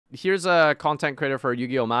here's a content creator for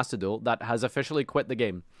Yu-Gi-Oh! Master Duel that has officially quit the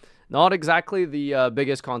game. Not exactly the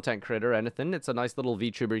biggest content creator or anything. It's a nice little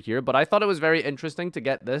VTuber here, but I thought it was very interesting to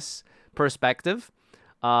get this perspective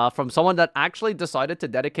from someone that actually decided to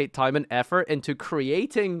dedicate time and effort into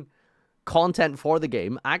creating content for the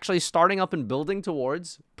game, actually starting up and building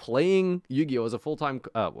towards playing Yu-Gi-Oh! As a full-time,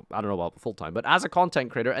 I don't know about full-time, but as a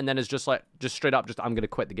content creator, and then it's just straight up, I'm going to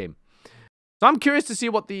quit the game. So I'm curious to see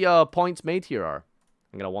what the points made here are.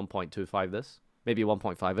 I'm going to 1.25 this. Maybe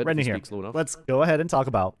 1.5 it, Right if here. speaks low enough. Let's go ahead and talk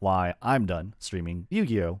about why I'm done streaming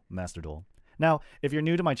Yu-Gi-Oh! Master Duel. Now, if you're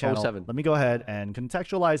new to my channel, let me go ahead and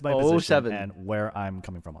contextualize my position and where I'm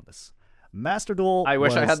coming from on this. Master Duel I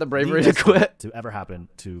wish I had the bravery to quit. To ever happen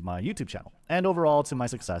to my YouTube channel, and overall to my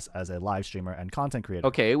success as a live streamer and content creator.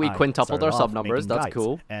 Okay, we quintupled our sub numbers. That's guides,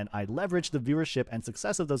 cool. And I leveraged the viewership and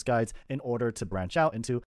success of those guides in order to branch out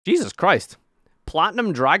into Jesus Christ.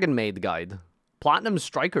 Platinum Dragon Maid guide. Platinum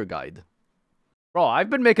Striker guide. Bro, I've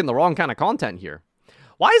been making the wrong kind of content here.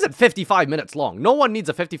 Why is it 55 minutes long? No one needs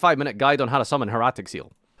a 55-minute guide on how to summon Heretic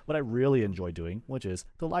Seal. What I really enjoy doing, which is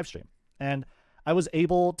the live stream. And I was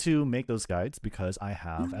able to make those guides because I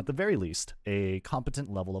have, at the very least, a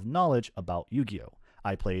competent level of knowledge about Yu-Gi-Oh!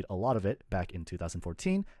 I played a lot of it back in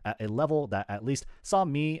 2014 at a level that at least saw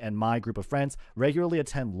me and my group of friends regularly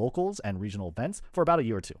attend locals and regional events for about a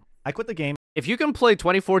year or two. I quit the game. If you can play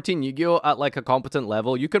 2014 Yu-Gi-Oh! At like a competent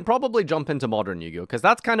level, you can probably jump into modern Yu-Gi-Oh! Because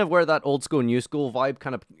that's kind of where that old school, new school vibe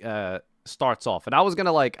kind of starts off. And I was going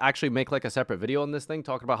to like actually make like a separate video on this thing,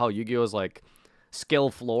 talking about how Yu-Gi-Oh!'s like skill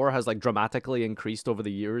floor has like dramatically increased over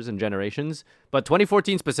the years and generations. But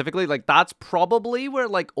 2014 specifically, like that's probably where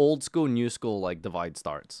like old school, new school like divide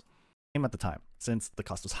starts. At the time, since the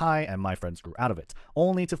cost was high and my friends grew out of it,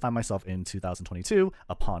 only to find myself in 2022,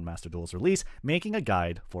 upon Master Duel's release, making a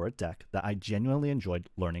guide for a deck that I genuinely enjoyed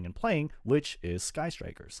learning and playing, which is Sky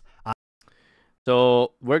Strikers.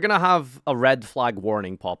 So we're going to have a red flag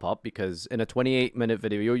warning pop up because in a 28-minute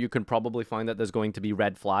video, you can probably find that there's going to be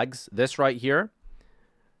red flags. This right here,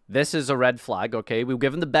 this is a red flag, okay? We've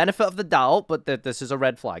given the benefit of the doubt, but this is a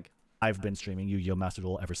red flag. I've been streaming Yu-Gi-Oh! Master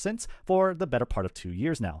Duel ever since for the better part of 2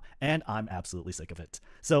 years now, and I'm absolutely sick of it.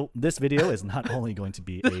 So this video is not only going to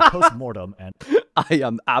be a post-mortem and I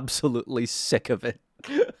am absolutely sick of it.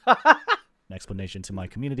 an explanation to my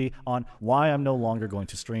community on why I'm no longer going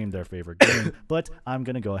to stream their favorite game, but I'm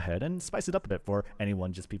going to go ahead and spice it up a bit for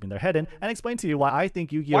anyone just peeping their head in and explain to you why I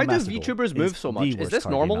think Yu-Gi-Oh! Master Duel VTubers move so much? Is this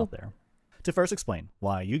normal? Out there. To first explain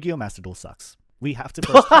why Yu-Gi-Oh! Master Duel sucks, we have to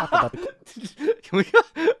first talk about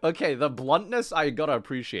the... Okay, the bluntness I gotta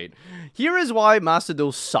appreciate. Here is why Master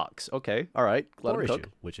Duel sucks. Okay, alright, let him cook.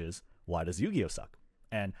 Which is, why does Yu-Gi-Oh! Suck?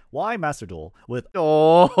 And why Master Duel with...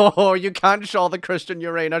 Oh, you can't show the Christian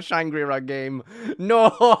Uranus Shangri-La game.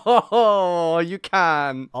 No, you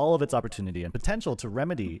can. All of its opportunity and potential to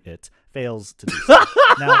remedy it fails to do so.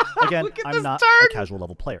 Now, again, I'm not a casual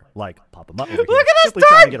level player like Papa Mutt over here. Look at this simply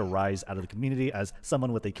trying to get a rise out of the community as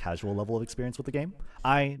someone with a casual level of experience with the game.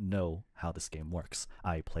 I know how this game works.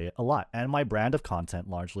 I play it a lot, and my brand of content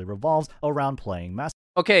largely revolves around playing Master.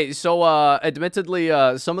 Okay, so admittedly,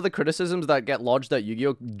 some of the criticisms that get lodged at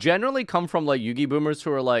Yu-Gi-Oh! Generally come from like Yu-Gi boomers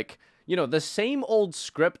who are like, you know, the same old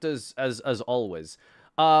script as always.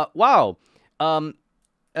 Wow.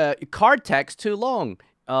 Card text too long.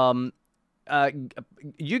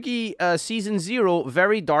 Yugi season 0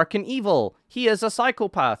 very dark and evil. He is a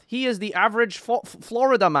psychopath. He is the average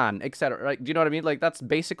Florida man, etc. Right? Do you know what I mean? Like that's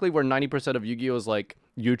basically where 90% of Yu-Gi-Oh's like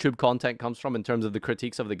YouTube content comes from in terms of the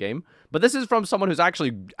critiques of the game. But this is from someone who's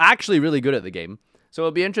actually really good at the game. So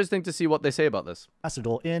it'll be interesting to see what they say about this. Master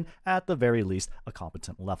Duel in, at the very least, a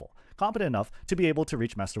competent level. Competent enough to be able to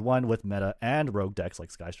reach Master 1 with meta and rogue decks like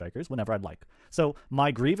Sky Strikers whenever I'd like. So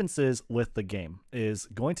my grievances with the game is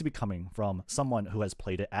going to be coming from someone who has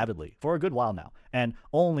played it avidly for a good while now, and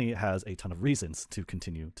only has a ton of reasons to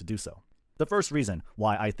continue to do so. The first reason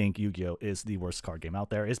why I think Yu-Gi-Oh! Is the worst card game out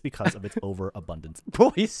there is because of its overabundance.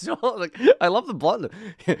 Bro, he's so, like, I love the blunt.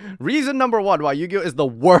 Reason number 1 why Yu-Gi-Oh! Is the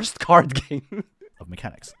worst card game. Of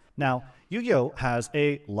mechanics. Now, Yu-Gi-Oh! Has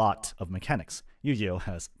a lot of mechanics. Yu-Gi-Oh!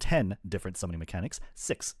 Has 10 different summoning mechanics,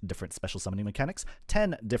 6 different special summoning mechanics,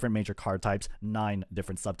 10 different major card types, 9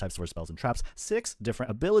 different subtypes for spells and traps, 6 different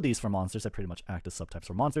abilities for monsters that pretty much act as subtypes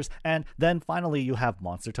for monsters, and then finally you have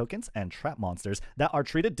monster tokens and trap monsters that are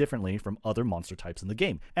treated differently from other monster types in the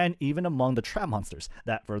game, and even among the trap monsters,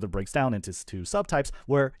 that further breaks down into 2 subtypes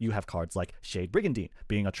where you have cards like Shade Brigandine,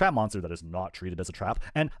 being a trap monster that is not treated as a trap,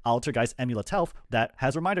 and Altergeist Amulet Elf that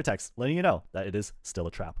has reminder text letting you know that it is still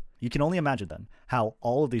a trap. You can only imagine then how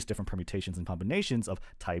all of these different permutations and combinations of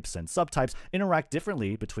types and subtypes interact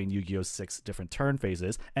differently between Yu-Gi-Oh's 6 different turn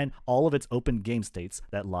phases and all of its open game states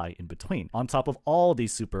that lie in between. On top of all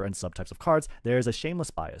these super and subtypes of cards, there is a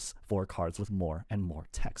shameless bias for cards with more and more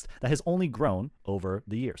text that has only grown over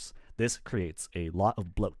the years. This creates a lot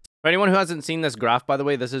of bloat. For anyone who hasn't seen this graph, by the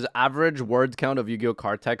way, this is average word count of Yu-Gi-Oh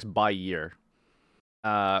card text by year.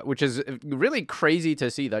 Which is really crazy to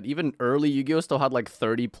see that even early Yu-Gi-Oh still had like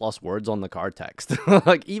 30 plus words on the card text.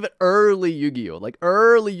 Like even early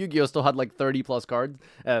Yu-Gi-Oh still had like 30 plus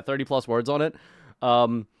words on it.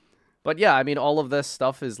 But yeah, I mean, all of this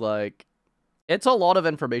stuff is like, it's a lot of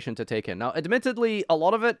information to take in. Now, admittedly, a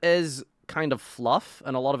lot of it is kind of fluff,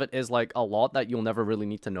 and a lot of it is like a lot that you'll never really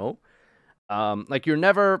need to know. Like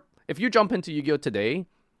if you jump into Yu-Gi-Oh today,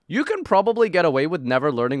 you can probably get away with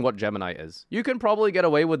never learning what Gemini is. You can probably get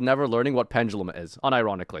away with never learning what Pendulum is,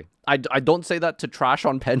 unironically. I don't say that to trash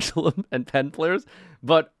on Pendulum and Pen players,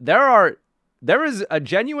 but there is a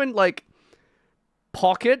genuine, like,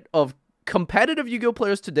 pocket of competitive Yu-Gi-Oh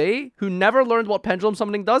players today who never learned what Pendulum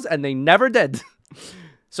Summoning does, and they never did.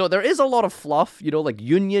 So there is a lot of fluff, you know, like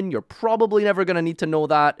Union, you're probably never going to need to know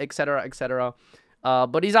that, etc., etc.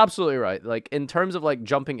 But he's absolutely right. Like, in terms of, like,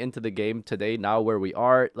 jumping into the game today, now where we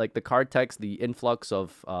are, like, the card text, the influx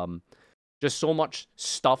of just so much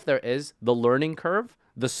stuff there is, the learning curve,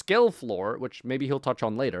 the skill floor, which maybe he'll touch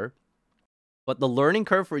on later, but the learning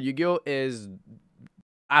curve for Yu-Gi-Oh is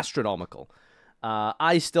astronomical.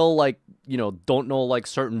 I still, like, you know, don't know, like,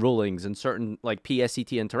 certain rulings and certain, like,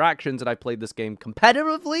 PSCT interactions, and I played this game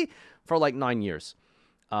competitively for, like, 9 years.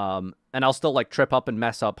 And I'll still, like, trip up and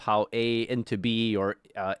mess up how A into B, or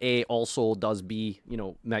A also does B, you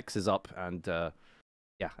know, mixes up. And,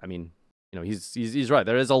 yeah, I mean, you know, he's right.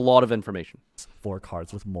 There is a lot of information. For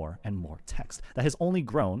cards with more and more text that has only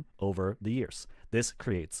grown over the years. This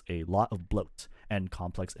creates a lot of bloat and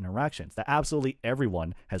complex interactions that absolutely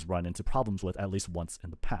everyone has run into problems with at least once in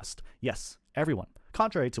the past. Yes, everyone.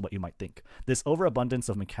 Contrary to what you might think, this overabundance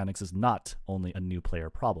of mechanics is not only a new player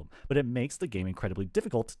problem, but it makes the game incredibly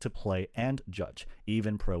difficult to play and judge,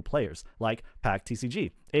 even pro players, like Pac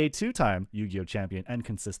TCG, a 2-time Yu-Gi-Oh champion and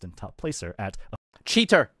consistent top placer at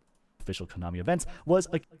Cheater! Official Konami events, was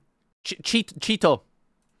a Cheeto.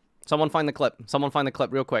 Someone find the clip. Someone find the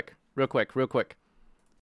clip real quick. Real quick. Real quick.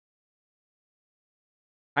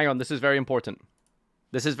 Hang on, this is very important.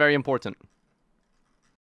 This is very important.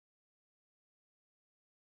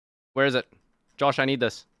 Where is it? Josh, I need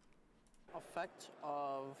this. Effect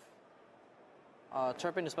of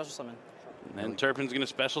Turpin to special summon. And Turpin's going to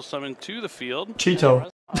special summon to the field. Cheeto.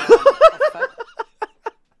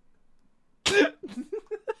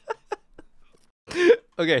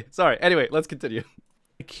 Okay, sorry. Anyway, let's continue.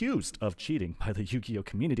 Accused of cheating by the Yu-Gi-Oh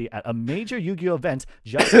community at a major Yu-Gi-Oh event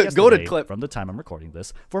just yesterday clip. from the time I'm recording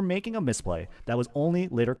this for making a misplay that was only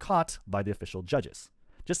later caught by the official judges.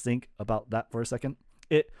 Just think about that for a second.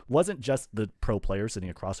 It wasn't just the pro players sitting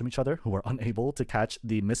across from each other who were unable to catch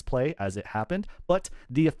the misplay as it happened, but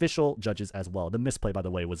the official judges as well. The misplay, by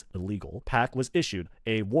the way, was illegal. Pac was issued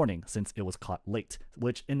a warning since it was caught late,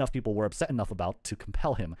 which enough people were upset enough about to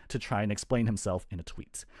compel him to try and explain himself in a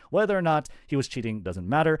tweet. Whether or not he was cheating doesn't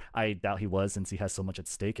matter. I doubt he was, since he has so much at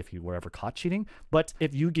stake if he were ever caught cheating. But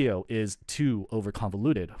if Yu-Gi-Oh is too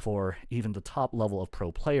overconvoluted for even the top level of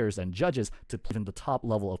pro players and judges to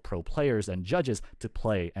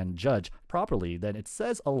play and judge properly, then it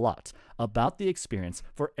says a lot about the experience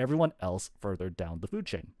for everyone else further down the food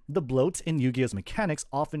chain. The bloat in Yu-Gi-Oh's mechanics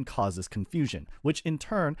often causes confusion, which in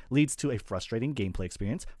turn leads to a frustrating gameplay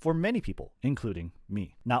experience for many people, including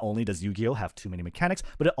me. Not only does Yu-Gi-Oh have too many mechanics,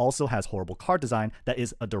 but it also has horrible card design that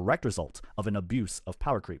is a direct result of an abuse of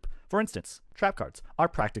power creep. For instance, trap cards are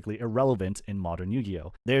practically irrelevant in modern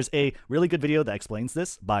Yu-Gi-Oh! There's a really good video that explains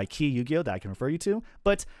this by Key Yu-Gi-Oh! That I can refer you to,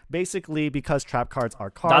 but basically because trap cards are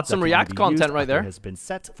cards That's some React content right there. Has been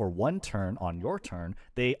set for one turn on your turn,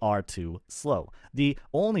 they are too slow. The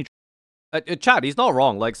only Chad, he's not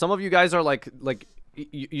wrong. Like, some of you guys are like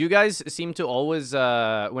you guys seem to always,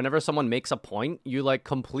 whenever someone makes a point, you, like,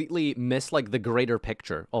 completely miss, like, the greater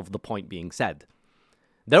picture of the point being said.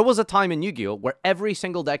 There was a time in Yu-Gi-Oh! Where every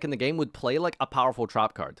single deck in the game would play, like, a powerful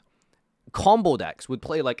trap card. Combo decks would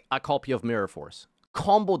play, like, a copy of Mirror Force.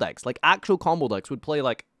 Combo decks, like, actual combo decks would play,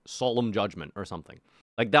 like, Solemn Judgment or something.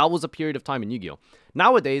 Like, that was a period of time in Yu-Gi-Oh!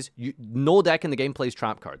 Nowadays, no deck in the game plays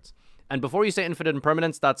trap cards. And before you say Infinite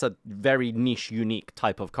Impermanence, that's a very niche, unique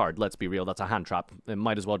type of card. Let's be real, that's a hand trap. It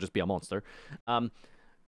might as well just be a monster.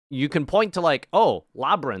 You can point to, like, oh,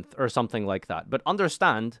 Labyrinth or something like that. But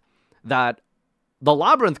understand that the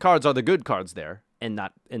Labyrinth cards are the good cards there. in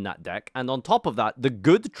that deck. And on top of that, the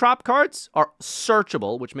good trap cards are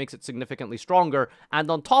searchable, which makes it significantly stronger. And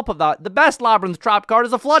on top of that, the best Labyrinth trap card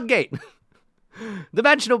is a Floodgate.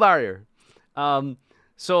 Dimensional Barrier.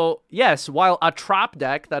 So, yes, while a trap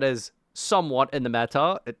deck that is somewhat in the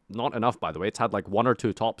meta, not enough, by the way, it's had like 1 or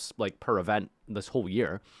 2 tops like per event this whole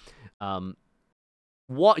year.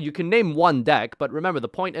 What you can name one deck, but remember, the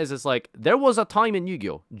point is like, there was a time in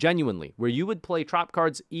Yu-Gi-Oh! Genuinely, where you would play trap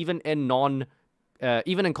cards even in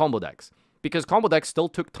combo decks. Because combo decks still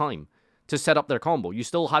took time to set up their combo. You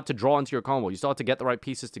still had to draw into your combo. You still had to get the right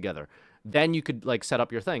pieces together. Then you could like set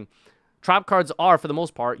up your thing. Trap cards are, for the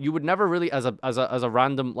most part, you would never really, as a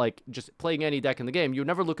random, like, just playing any deck in the game, you would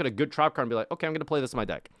never look at a good trap card and be like, okay, I'm going to play this in my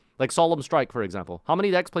deck. Like Solemn Strike, for example. How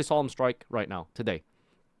many decks play Solemn Strike right now, today?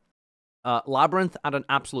 Labyrinth, at an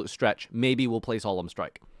absolute stretch, maybe will play Solemn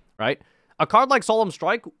Strike, right? A card like Solemn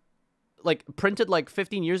Strike, like, printed, like,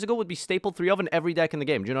 15 years ago, would be staple 3 of in every deck in the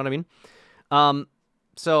game. Do you know what I mean?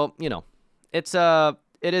 So, you know, it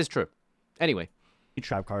is true. Anyway.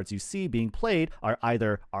 Trap cards you see being played are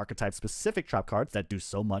either archetype-specific trap cards that do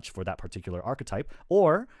so much for that particular archetype,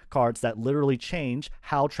 or cards that literally change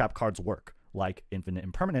how trap cards work, like Infinite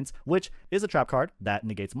Impermanence, which is a trap card that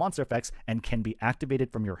negates monster effects and can be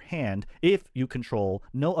activated from your hand if you control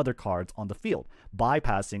no other cards on the field,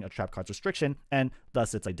 bypassing a trap card's restriction and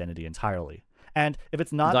thus its identity entirely. And if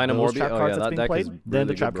it's not those trap cards that's being played, then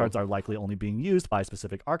the trap cards are likely only being used by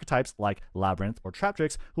specific archetypes like Labyrinth or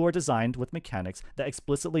Traptrix, who are designed with mechanics that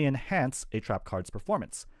explicitly enhance a trap card's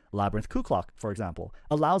performance. Labyrinth Coup Clock, for example,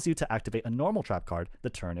 allows you to activate a normal trap card the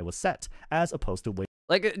turn it was set, as opposed to waiting.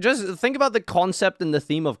 Like, just think about the concept and the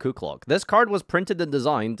theme of Coup Clock. This card was printed and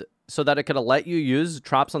designed so that it could let you use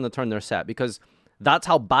traps on the turn they're set, because that's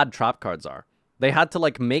how bad trap cards are. They had to,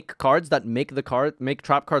 like, make cards that make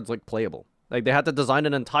trap cards, like, playable. Like, they had to design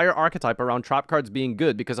an entire archetype around trap cards being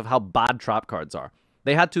good because of how bad trap cards are.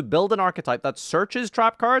 They had to build an archetype that searches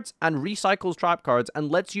trap cards and recycles trap cards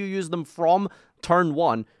and lets you use them from turn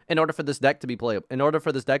 1 in order for this deck to be playable, in order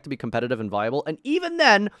for this deck to be competitive and viable. And even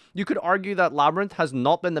then, you could argue that Labyrinth has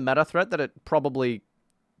not been the meta threat that it probably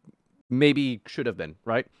maybe should have been,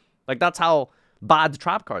 right? Like, that's how bad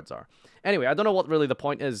trap cards are. Anyway, I don't know what really the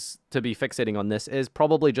point is to be fixating on this. Is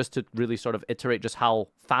probably just to really sort of iterate just how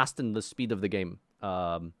fast and the speed of the game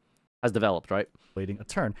has developed, right? Waiting a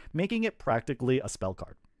turn, making it practically a spell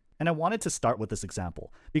card. And I wanted to start with this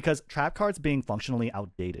example, because trap cards being functionally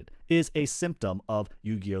outdated is a symptom of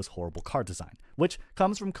Yu-Gi-Oh's horrible card design, which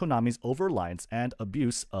comes from Konami's over-reliance and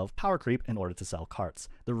abuse of power creep in order to sell cards.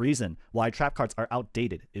 The reason why trap cards are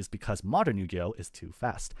outdated is because modern Yu-Gi-Oh is too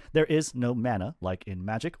fast. There is no mana, like in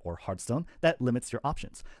Magic or Hearthstone, that limits your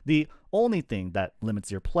options. The only thing that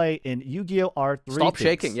limits your play in Yu-Gi-Oh are 3 Stop things.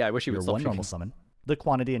 shaking. Yeah, I wish you would stop shaking. Your one normal summon, the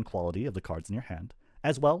quantity and quality of the cards in your hand,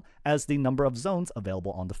 as well as the number of zones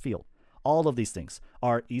available on the field. All of these things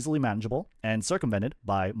are easily manageable and circumvented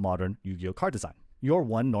by modern Yu-Gi-Oh card design. Your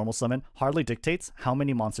one normal summon hardly dictates how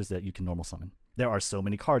many monsters that you can normal summon. There are so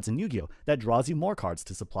many cards in Yu-Gi-Oh that draws you more cards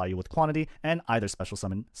to supply you with quantity and either special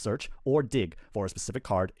summon, search, or dig for a specific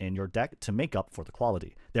card in your deck to make up for the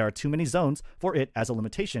quality. There are too many zones for it as a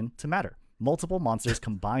limitation to matter. Multiple monsters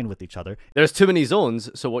combine with each other. There's too many zones,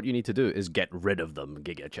 so what you need to do is get rid of them,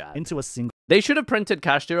 Giga Chat. Into a single. They should have printed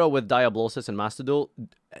Kashtira with Diablosis and Master Duel.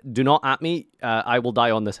 Do not at me. I will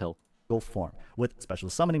die on this hill. Form with special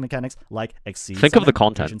summoning mechanics like Exceed Think summon, of the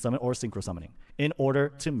content. Summon, or Synchro Summoning in order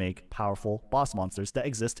to make powerful boss monsters that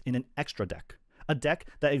exist in an extra deck. A deck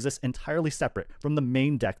that exists entirely separate from the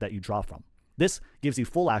main deck that you draw from. This gives you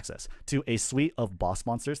full access to a suite of boss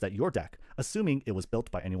monsters that your deck, assuming it was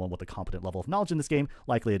built by anyone with a competent level of knowledge in this game,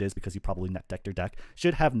 likely it is because you probably net decked your deck,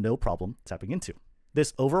 should have no problem tapping into.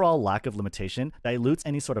 This overall lack of limitation dilutes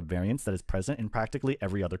any sort of variance that is present in practically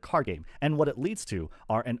every other card game, and what it leads to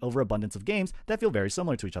are an overabundance of games that feel very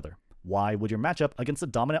similar to each other. Why would your matchup against a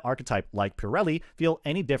dominant archetype like Pirelli feel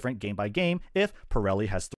any different game by game if Pirelli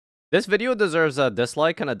has... This video deserves a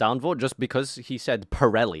dislike and a downvote just because he said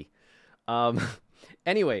Pirelli.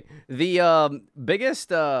 Anyway, the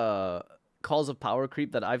biggest cause of power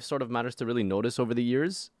creep that I've sort of managed to really notice over the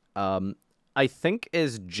years, I think,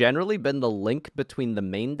 is generally been the link between the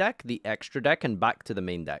main deck, the extra deck, and back to the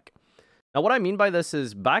main deck. Now, what I mean by this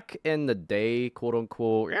is back in the day,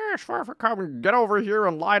 quote-unquote, yes, Farfa, come get over here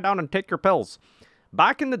and lie down and take your pills.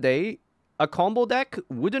 Back in the day, a combo deck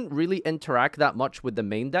wouldn't really interact that much with the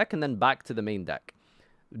main deck and then back to the main deck.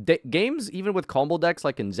 Games, even with combo decks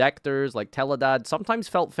like Inzectors, like Teledad, sometimes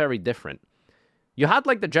felt very different. You had,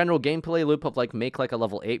 like, the general gameplay loop of, like, make, like, a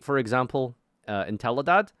level 8, for example, in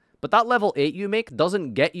Teledad. But that level 8 you make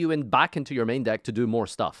doesn't get you back into your main deck to do more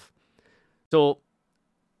stuff. So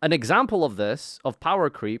An example of this, of power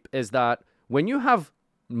creep, is that when you have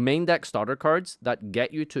main deck starter cards that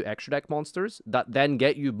get you to extra deck monsters, that then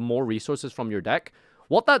get you more resources from your deck,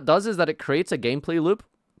 what that does is that it creates a gameplay loop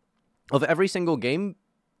of every single game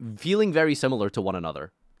feeling very similar to one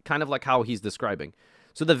another. Kind of like how he's describing.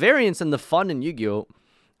 So the variance and the fun in Yu-Gi-Oh!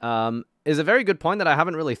 Is a very good point that I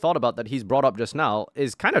haven't really thought about that he's brought up just now,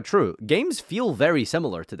 is kind of true. Games feel very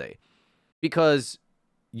similar today because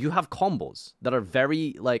you have combos that are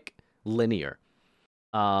very, like, linear.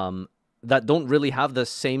 That don't really have the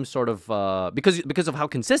same sort of... because of how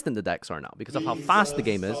consistent the decks are now. Because of how fast the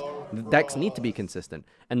game is, the decks need to be consistent.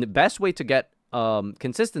 And the best way to get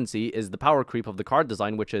consistency is the power creep of the card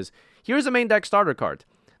design, which is, here's a main deck starter card.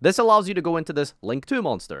 This allows you to go into this Link 2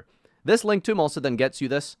 monster. This Link 2 monster then gets you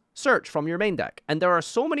this search from your main deck. And there are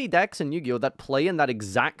so many decks in Yu-Gi-Oh! That play in that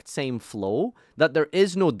exact same flow that there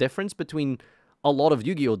is no difference between a lot of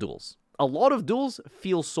Yu-Gi-Oh! Duels. A lot of duels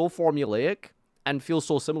feel so formulaic and feel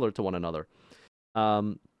so similar to one another.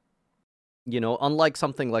 You know, unlike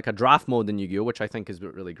something like a draft mode in Yu-Gi-Oh!, which I think is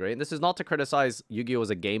really great. And this is not to criticize Yu-Gi-Oh! As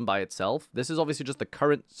a game by itself. This is obviously just the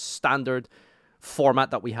current standard format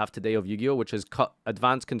that we have today of Yu-Gi-Oh!, which is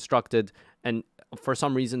advanced constructed, and for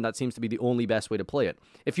some reason that seems to be the only best way to play it.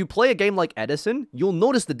 If you play a game like Edison, you'll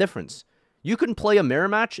notice the difference. You can play a mirror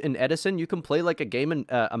match in Edison, you can play like a game in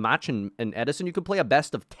a match in Edison, you can play a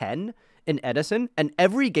best of 10 in Edison, and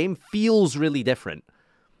every game feels really different.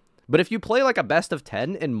 But if you play like a best of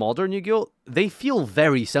 10 in modern Yu-Gi-Oh!, they feel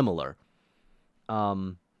very similar.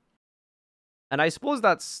 And I suppose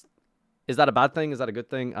that's... Is that a bad thing? Is that a good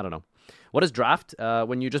thing? I don't know. What is draft?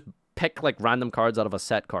 When you just pick like random cards out of a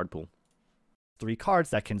set card pool. 3 cards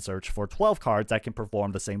that can search for 12 cards that can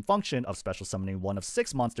perform the same function of special summoning one of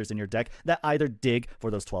 6 monsters in your deck that either dig for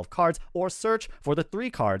those 12 cards or search for the 3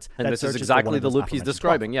 cards and that this is exactly the loop he's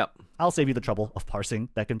describing. 12. Yep. I'll save you the trouble of parsing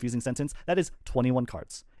that confusing sentence. That is 21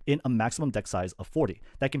 cards in a maximum deck size of 40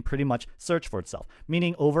 that can pretty much search for itself,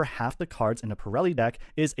 meaning over half the cards in a Pirelli deck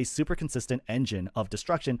is a super consistent engine of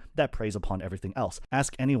destruction that preys upon everything else.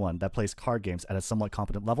 Ask anyone that plays card games at a somewhat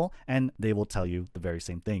competent level and they will tell you the very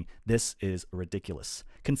same thing. This is ridiculous.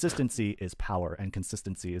 Consistency is power and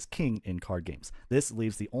consistency is king in card games. This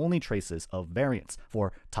leaves the only traces of variance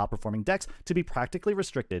for top performing decks to be practically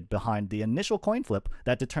restricted behind the initial coin flip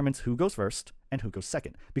that determines who goes first and who goes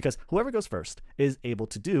second, because whoever goes first is able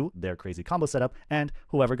to do their crazy combo setup, and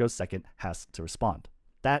whoever goes second has to respond.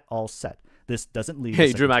 That all set. This doesn't leave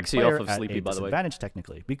Hey, Drew Maxey off of at Sleepy, a by the way. disadvantage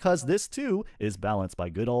technically, because this too is balanced by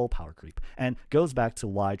good old power creep, and goes back to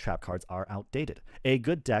why trap cards are outdated. A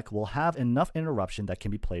good deck will have enough interruption that can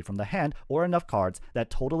be played from the hand, or enough cards that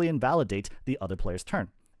totally invalidate the other player's turn.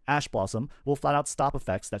 Ash Blossom will flat out stop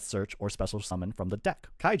effects that search or special summon from the deck.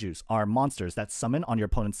 Kaijus are monsters that summon on your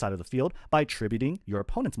opponent's side of the field by tributing your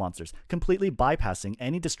opponent's monsters, completely bypassing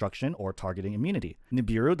any destruction or targeting immunity.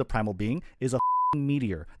 Nibiru, the primal being, is a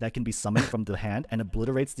meteor that can be summoned from the hand and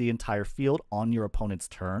obliterates the entire field on your opponent's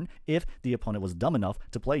turn if the opponent was dumb enough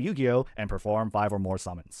to play Yu-Gi-Oh! And perform 5 or more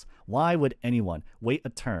summons. Why would anyone wait a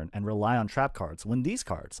turn and rely on trap cards when these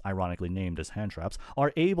cards, ironically named as hand traps,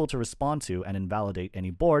 are able to respond to and invalidate any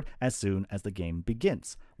board as soon as the game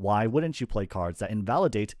begins? Why wouldn't you play cards that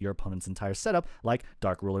invalidate your opponent's entire setup, like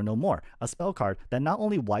Dark Ruler No More, a spell card that not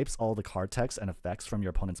only wipes all the card text and effects from your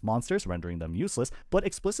opponent's monsters, rendering them useless, but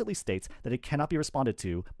explicitly states that it cannot be responded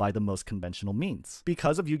to by the most conventional means.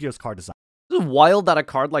 Because of Yu-Gi-Oh's card design. It's wild that a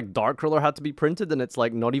card like Dark Ruler had to be printed, and it's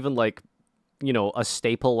like not even like, you know, a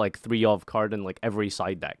staple like 3-of card in like every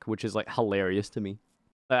side deck, which is like hilarious to me.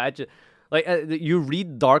 You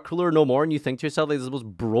read Dark Ruler No More and you think to yourself, like, this is the most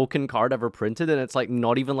broken card ever printed, and it's like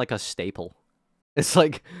not even like a staple. It's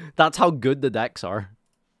like, that's how good the decks are.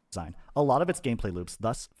 A lot of its gameplay loops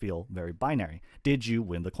thus feel very binary. Did you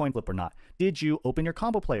win the coin flip or not? Did you open your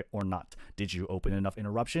combo play or not? Did you open enough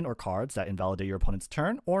interruption or cards that invalidate your opponent's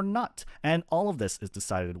turn or not? And all of this is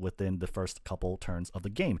decided within the first couple turns of the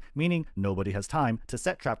game, meaning nobody has time to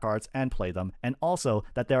set trap cards and play them, and also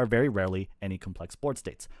that there are very rarely any complex board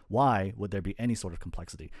states. Why would there be any sort of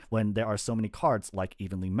complexity when there are so many cards like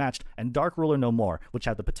Evenly Matched and Dark Ruler No More, which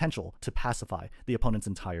have the potential to pacify the opponent's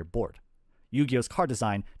entire board? Yu-Gi-Oh's card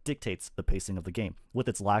design dictates the pacing of the game, with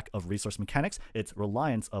its lack of resource mechanics, its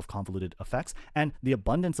reliance of convoluted effects, and the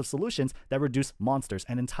abundance of solutions that reduce monsters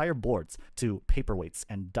and entire boards to paperweights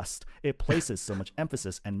and dust. It places so much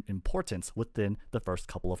emphasis and importance within the first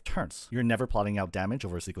couple of turns. You're never plotting out damage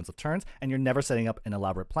over a sequence of turns, and you're never setting up an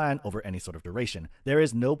elaborate plan over any sort of duration. There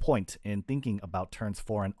is no point in thinking about turns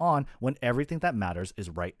 4 and on when everything that matters is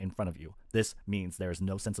right in front of you. This means there is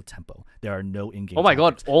no sense of tempo. There are no in-game Oh my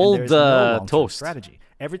god, tactics, all and there is no long-term toast. strategy.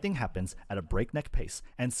 Everything happens at a breakneck pace,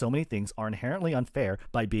 and so many things are inherently unfair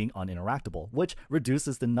by being uninteractable, which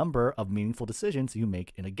reduces the number of meaningful decisions you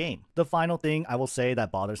make in a game. The final thing I will say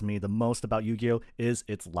that bothers me the most about Yu-Gi-Oh! Is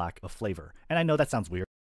its lack of flavor. And I know that sounds weird.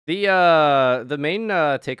 The main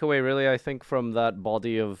takeaway, really, I think, from that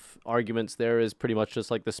body of arguments there is pretty much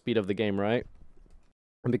just like the speed of the game, right?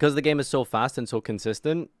 And because the game is so fast and so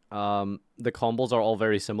consistent, the combos are all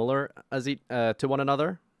very similar to one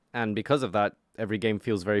another, and because of that, every game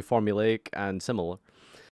feels very formulaic and similar.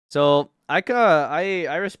 So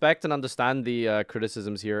I respect and understand the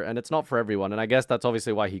criticisms here, and it's not for everyone, and I guess that's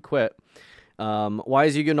obviously why he quit. Why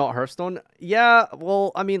is Yu-Gi-Oh not Hearthstone? Yeah,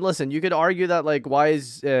 well, I mean, listen, you could argue that, like, why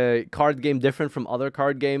is card game different from other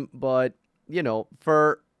card game, but, you know,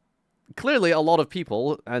 for clearly a lot of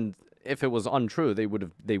people, and if it was untrue, they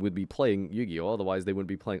would be playing Yu-Gi-Oh, otherwise they wouldn't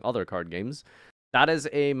be playing other card games. That is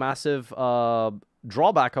a massive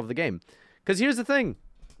drawback of the game. Because here's the thing,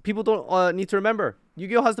 people don't need to remember,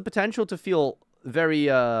 Yu-Gi-Oh has the potential to feel very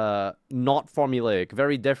not formulaic,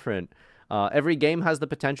 very different. Every game has the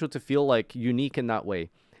potential to feel like unique in that way.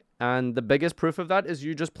 And the biggest proof of that is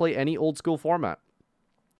you just play any old school format.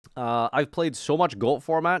 I've played so much GOAT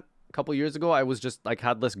format. A couple years ago, I was just like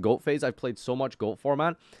had this GOAT phase. I've played so much GOAT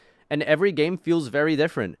format. And every game feels very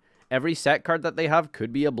different. Every set card that they have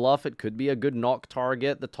could be a bluff. It could be a good knock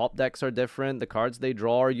target. The top decks are different. The cards they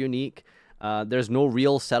draw are unique. There's no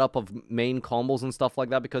real setup of main combos and stuff like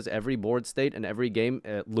that because every board state and every game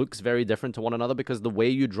looks very different to one another because the way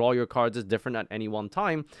you draw your cards is different at any one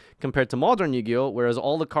time compared to modern Yu-Gi-Oh! Whereas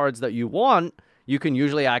all the cards that you want, you can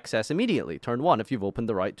usually access immediately, turn 1, if you've opened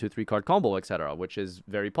the right 2-3 card combo, etc., which is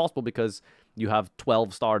very possible because you have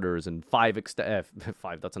 12 starters and 5,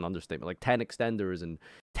 that's an understatement, like 10 extenders and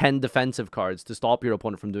 10 defensive cards to stop your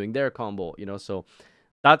opponent from doing their combo, you know, so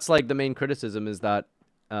that's like the main criticism is that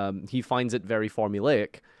he finds it very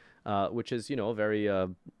formulaic, which is, you know, a very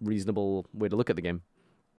reasonable way to look at the game.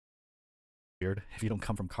 Weird if you don't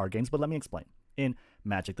come from card games, but let me explain. In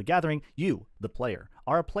Magic the Gathering, you, the player,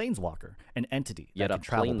 are a planeswalker, an entity that can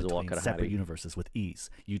travel between separate universes with ease.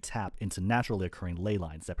 You tap into naturally occurring ley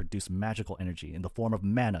lines that produce magical energy in the form of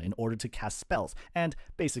mana in order to cast spells, and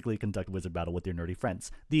basically conduct wizard battle with your nerdy friends.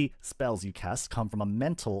 The spells you cast come from a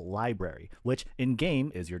mental library, which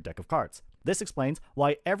in-game is your deck of cards. This explains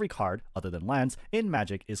why every card, other than lands, in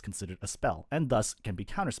Magic is considered a spell, and thus can be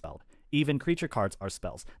counterspelled. Even creature cards are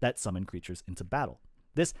spells that summon creatures into battle.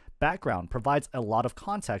 This background provides a lot of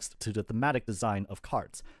context to the thematic design of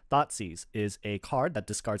cards. Thoughtseize is a card that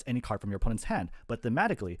discards any card from your opponent's hand, but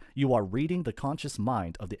thematically, you are reading the conscious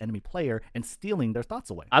mind of the enemy player and stealing their thoughts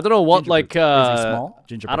away. I don't know what, like, I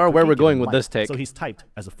don't know where we're going with this take. So he's typed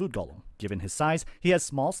as a food golem. Given his size, he has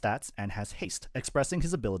small stats and has haste, expressing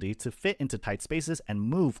his ability to fit into tight spaces and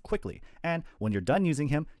move quickly. And when you're done using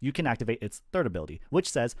him, you can activate its third ability, which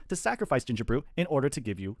says to sacrifice Ginger Brew in order to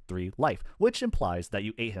give you 3 life, which implies that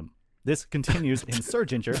you ate him. This continues in Sir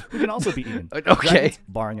Ginger, who can also be eaten. Okay. Dragons,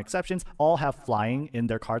 barring exceptions, all have flying in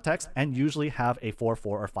their card text and usually have a 4-4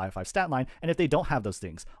 or 5-5 stat line, and if they don't have those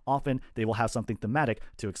things, often they will have something thematic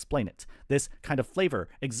to explain it. This kind of flavor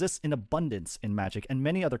exists in abundance in Magic and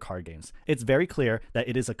many other card games. It's very clear that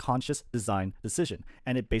it is a conscious design decision,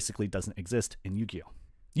 and it basically doesn't exist in Yu-Gi-Oh!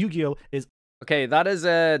 Yu-Gi-Oh! Is... Okay, that is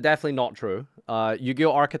definitely not true.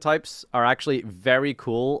 Yu-Gi-Oh! Archetypes are actually very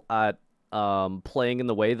cool at playing in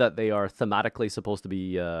the way that they are thematically supposed to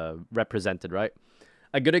be represented, right?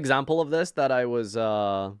 A good example of this that I was,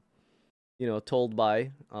 you know, told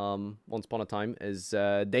by once upon a time is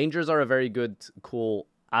dangers are a very good, cool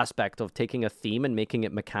aspect of taking a theme and making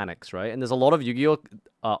it mechanics, right? And there's a lot of Yu-Gi-Oh!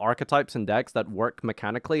 Archetypes and decks that work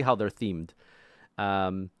mechanically how they're themed.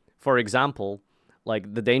 For example,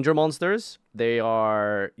 like the danger monsters, they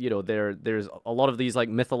are, you know, there's a lot of these like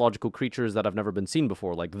mythological creatures that have never been seen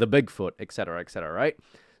before, like the Bigfoot, etc., right?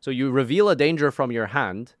 So you reveal a danger from your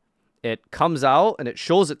hand, it comes out and it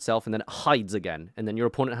shows itself and then it hides again, and then your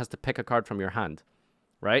opponent has to pick a card from your hand,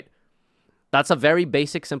 right? That's a very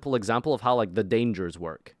basic, simple example of how like the dangers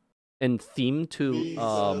work in theme to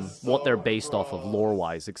what they're based off of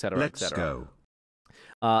lore-wise, etc., Let's go.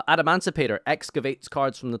 Adamancipator excavates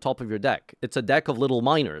cards from the top of your deck. It's a deck of little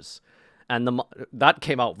miners. And that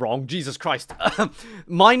came out wrong. Jesus Christ.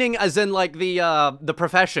 Mining as in like the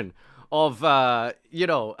profession of you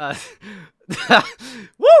know,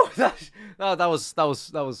 woo! That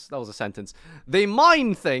was a sentence. They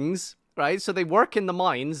mine things right? So they work in the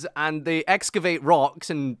mines and they excavate rocks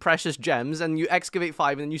and precious gems, and you excavate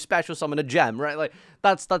 5 and then you special summon a gem, right? Like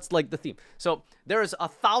that's like the theme. So there's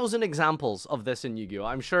 1,000 examples of this in Yu-Gi-Oh!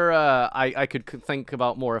 I'm sure I could think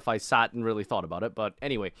about more if I sat and really thought about it, but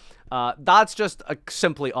anyway, that's just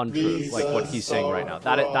simply untrue, like what he's saying right now.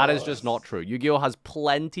 That is just not true. Yu-Gi-Oh! Has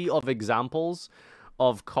plenty of examples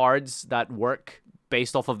of cards that work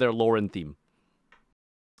based off of their lore and theme.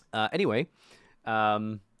 Anyway,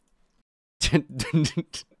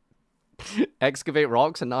 excavate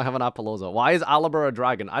rocks and now have an Appaloosa. Why is Alibur a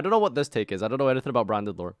dragon? I don't know what this take is. I don't know anything about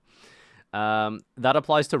branded lore. That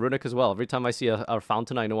applies to Runic as well. Every time I see a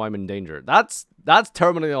fountain, I know I'm in danger. That's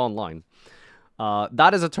terminally online.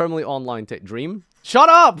 That is a terminally online take. Dream? Shut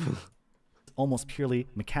up! Almost purely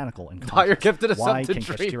mechanical in context. Dyer gifted a Why sub to can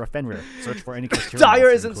Dream. Kashtira Fenrir search for any Kashtira Dyer monster,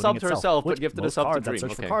 isn't including subbed to itself, herself, but which gifted a most sub to cards Dream. that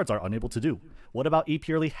search Okay. for cards are unable to do. What about E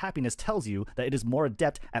Purely Happiness tells you that it is more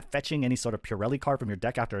adept at fetching any sort of Purely card from your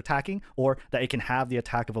deck after attacking, or that it can have the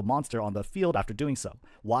attack of a monster on the field after doing so?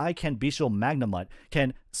 Why can Bishul Magnamut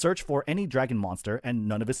can search for any dragon monster and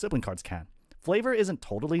none of his sibling cards can? Flavor isn't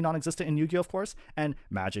totally non-existent in Yu-Gi-Oh, of course, and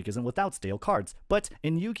Magic isn't without stale cards, but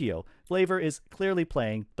in Yu-Gi-Oh, Flavor is clearly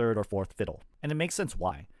playing third or fourth fiddle, and it makes sense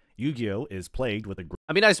why. Yu-Gi-Oh is plagued with a...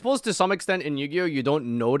 I mean, I suppose to some extent in Yu-Gi-Oh you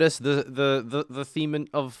don't notice the theme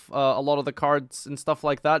of a lot of the cards and stuff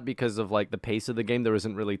like that because of like the pace of the game. There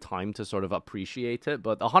isn't really time to sort of appreciate it,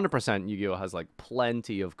 but 100% Yu-Gi-Oh has like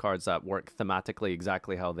plenty of cards that work thematically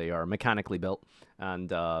exactly how they are mechanically built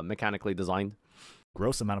and mechanically designed.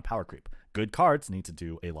 Gross amount of power creep. Good cards need to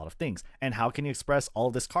do a lot of things, and how can you express all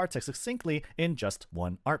of this card text succinctly in just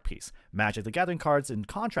one art piece? Magic the Gathering cards, in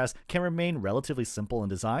contrast, can remain relatively simple in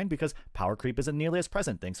design because power creep isn't nearly as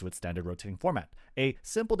present thanks to its standard rotating format. A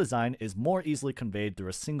simple design is more easily conveyed through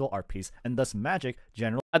a single art piece, and thus Magic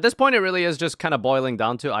generally... At this point, it really is just kind of boiling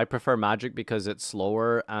down to I prefer Magic because it's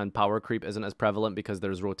slower and power creep isn't as prevalent because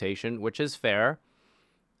there's rotation, which is fair.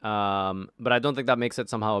 But I don't think that makes it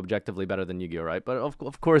somehow objectively better than Yu-Gi-Oh, right? But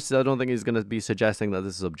of course, I don't think he's going to be suggesting that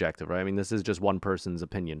this is objective, right? I mean, this is just one person's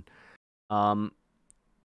opinion. But,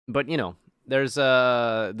 you know, there's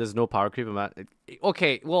no power creep.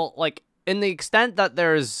 Okay, well, like, in the extent that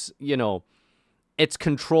there's, you know, it's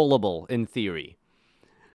controllable in theory.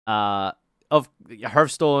 Of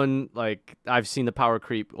Hearthstone, like, I've seen the power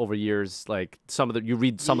creep over years. Like, you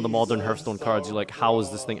read some of the modern Hearthstone cards, you're like, how is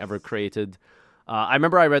this thing ever created? I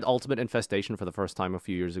remember I read Ultimate Infestation for the first time a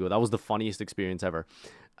few years ago. That was the funniest experience ever.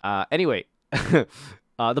 Anyway,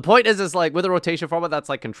 the point is like with a rotation format that's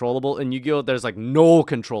like controllable in Yu-Gi-Oh, there's like no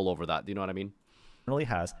control over that. Do you know what I mean? generally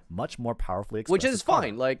has much more powerfully expressed. Which is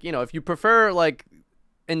fine. Like, you know, if you prefer like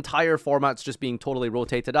entire formats just being totally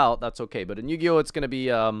rotated out, that's okay. But in Yu-Gi-Oh, it's going to be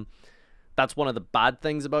that's one of the bad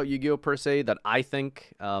things about Yu-Gi-Oh per se that I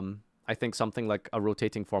think something like a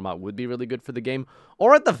rotating format would be really good for the game,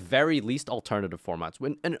 or at the very least alternative formats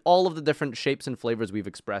in all of the different shapes and flavors we've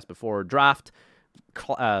expressed before. Draft,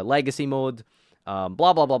 legacy mode, blah,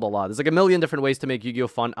 blah, blah, blah, blah. There's like a million different ways to make Yu-Gi-Oh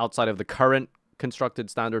fun outside of the current constructed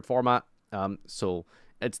standard format. So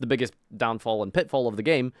it's the biggest downfall and pitfall of the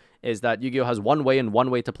game is that Yu-Gi-Oh has one way and one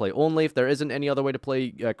way to play only. If there isn't any other way to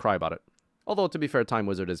play, cry about it. Although, to be fair, Time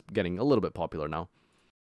Wizard is getting a little bit popular now.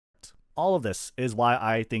 All of this is why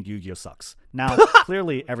I think Yu-Gi-Oh sucks. Now,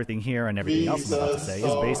 clearly, everything here and everything else I'm about to say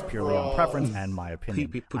is based purely on preference and my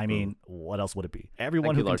opinion. I mean, what else would it be?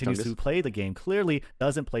 Everyone who continues to play the game clearly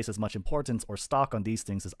doesn't place as much importance or stock on these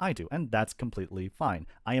things as I do, and that's completely fine.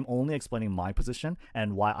 I am only explaining my position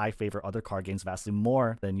and why I favor other card games vastly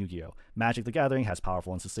more than Yu-Gi-Oh. Magic the Gathering has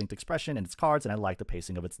powerful and succinct expression in its cards, and I like the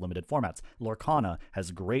pacing of its limited formats. Lorcana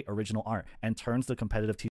has great original art and turns the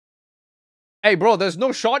competitive Hey, bro, there's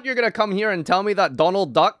no shot you're gonna come here and tell me that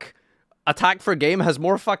Donald Duck Attack for Game has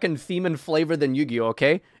more fucking theme and flavor than Yu-Gi-Oh,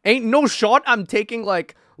 okay? Ain't no shot I'm taking,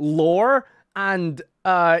 like, lore and,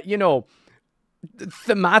 you know,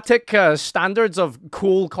 thematic standards of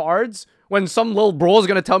cool cards when some little bro's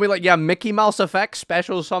gonna tell me, like, yeah, Mickey Mouse effect,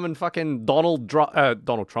 special summon fucking Donald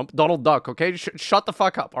Duck, okay? Shut the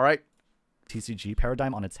fuck up, alright? TCG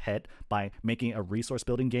paradigm on its head by making a resource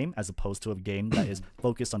building game as opposed to a game that is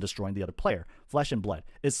focused on destroying the other player. Flesh and Blood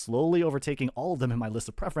is slowly overtaking all of them in my list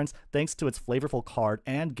of preference thanks to its flavorful card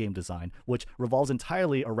and game design, which revolves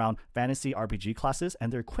entirely around fantasy RPG classes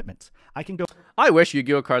and their equipment. I wish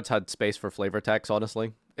Yu-Gi-Oh cards had space for flavor text,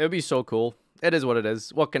 honestly. It would be so cool. It is what it is.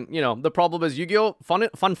 The problem is Yu-Gi-Oh,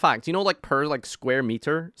 fun fact, you know, like per like square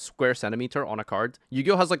centimeter on a card,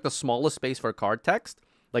 Yu-Gi-Oh has like the smallest space for card text.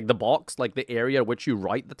 Like the box, like the area which you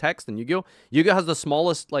write the text in Yu-Gi-Oh! Yu-Gi-Oh! Has the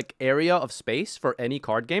smallest like area of space for any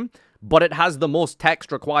card game, but it has the most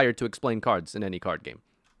text required to explain cards in any card game.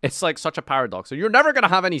 It's like such a paradox. So you're never going to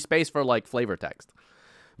have any space for like flavor text.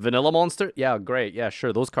 Vanilla Monster? Yeah, great. Yeah,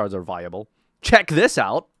 sure. Those cards are viable. Check this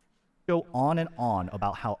out. Go on and on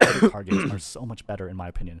about how other card games are so much better in my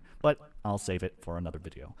opinion, but I'll save it for another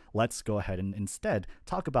video. Let's go ahead and instead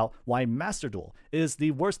talk about why Master Duel is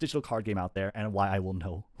the worst digital card game out there and why I will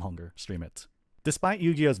no longer stream it. Despite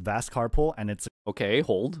Yu-Gi-Oh's vast card pool and its Okay,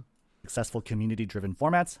 hold. successful community-driven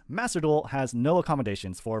formats, Master Duel has no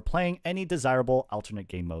accommodations for playing any desirable alternate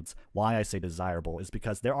game modes. Why I say desirable is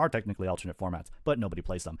because there are technically alternate formats, but nobody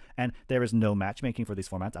plays them, and there is no matchmaking for these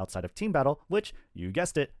formats outside of Team Battle, which, you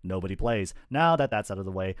guessed it, nobody plays. Now that that's out of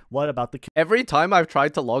the way, what about the Every time I've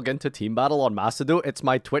tried to log into Team Battle on Master Duel, it's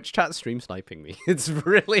my Twitch chat stream sniping me. It's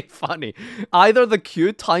really funny. Either the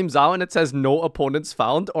queue times out and it says no opponents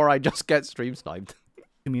found, or I just get stream sniped.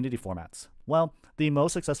 community formats? Well, the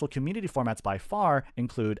most successful community formats by far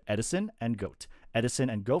include Edison and GOAT. Edison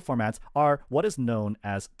and GOAT formats are what is known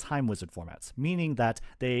as Time Wizard formats, meaning that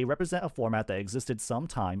they represent a format that existed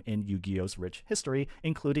sometime in Yu-Gi-Oh's rich history,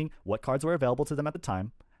 including what cards were available to them at the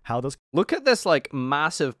time, how those... Look at this, like,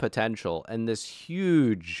 massive potential and this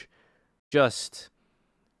huge, just,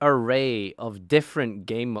 array of different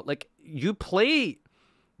game... Like, you play,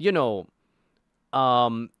 you know,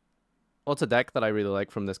 what's a deck that I really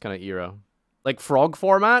like from this kind of era? Like, Frog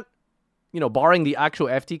format, you know, barring the actual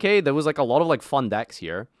FTK, there was, like, a lot of, like, fun decks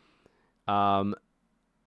here.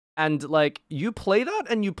 And, like, you play that,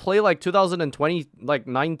 and you play, like, 2020, like,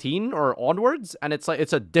 19 or onwards, and it's, like,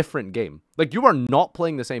 it's a different game. Like, you are not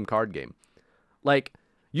playing the same card game. Like,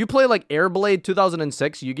 you play, like, Airblade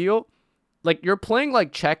 2006 Yu-Gi-Oh! Like, you're playing,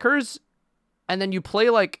 like, checkers, and then you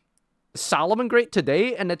play, like, Salamangreat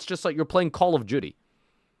today, and it's just, like, you're playing Call of Duty.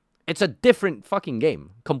 It's a different fucking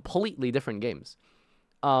game. Completely different games.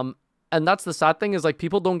 And that's the sad thing is, like,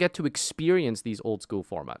 people don't get to experience these old school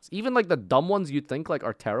formats. Even, like, the dumb ones you'd think, like,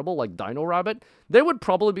 are terrible, like Dino Rabbit, there would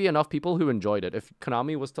probably be enough people who enjoyed it if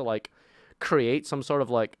Konami was to, like, create some sort of,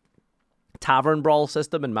 like, Tavern Brawl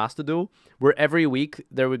system in Master Duel, where every week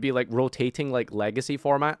there would be, like, rotating, like, legacy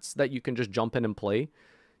formats that you can just jump in and play.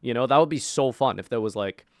 You know, that would be so fun if there was,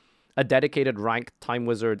 like, a dedicated ranked Time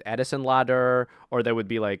Wizard Edison ladder, or there would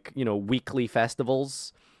be, like, you know, weekly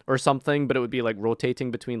festivals or something, but it would be, like, rotating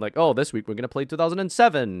between, like, oh, this week we're going to play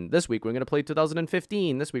 2007, this week we're going to play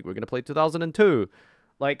 2015, this week we're going to play 2002.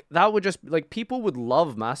 Like, that would just, like, people would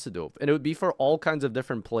love Master Duel, and it would be for all kinds of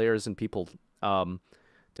different players and people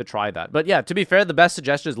to try that. But yeah, to be fair, the best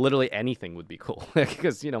suggestion is literally anything would be cool,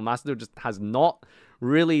 because, you know, Master Duel just has not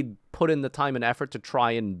really put in the time and effort to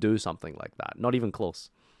try and do something like that. Not even close.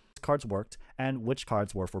 Cards worked and which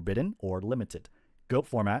cards were forbidden or limited. GOAT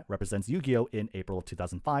format represents Yu-Gi-Oh! In April of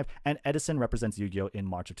 2005, and Edison represents Yu-Gi-Oh! In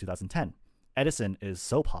March of 2010. Edison is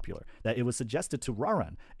so popular that it was suggested to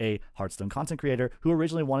Raran, a Hearthstone content creator who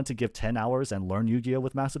originally wanted to give 10 hours and learn Yu-Gi-Oh!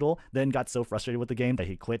 With Master Duel, then got so frustrated with the game that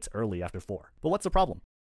he quit early after 4. But what's the problem?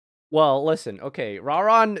 Well, listen, okay,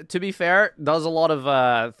 Raran, to be fair, does a lot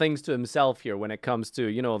of things to himself here when it comes to,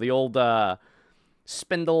 you know, the old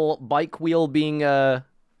spindle bike wheel being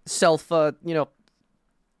you know,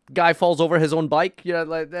 guy falls over his own bike. You know,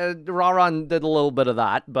 like, Raran did a little bit of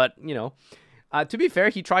that, but, you know, to be fair,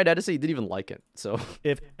 he tried Edison, he didn't even like it, so...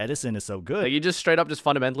 If Edison is so good... Like, he just straight up just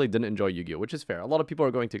fundamentally didn't enjoy Yu-Gi-Oh!, which is fair. A lot of people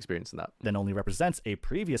are going to experience that. Then only represents a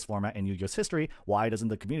previous format in Yu-Gi-Oh's history, why doesn't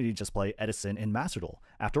the community just play Edison in Master Duel?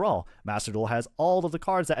 After all, Master Duel has all of the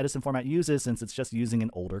cards that Edison format uses since it's just using an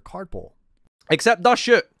older card pool. Except the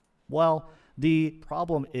shit! Well, the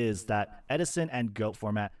problem is that Edison and GOAT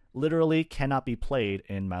format literally cannot be played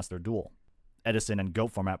in Master Duel. Edison and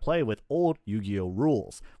GOAT format play with old Yu-Gi-Oh!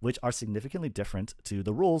 Rules, which are significantly different to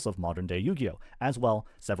the rules of modern-day Yu-Gi-Oh! As well,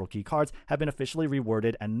 several key cards have been officially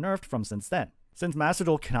reworded and nerfed from since then. Since Master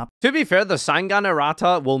Duel cannot... To be fair, the Sangan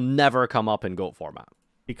errata will never come up in GOAT format.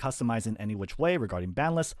 ...be customized in any which way regarding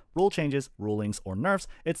ban lists, rule changes, rulings, or nerfs,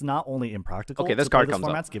 it's not only impractical okay, this to play card those comes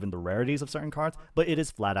formats up. Given the rarities of certain cards, but it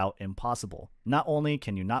is flat out impossible. Not only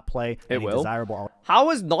can you not play any desirable...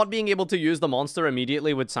 How is not being able to use the monster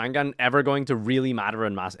immediately with Sangan ever going to really matter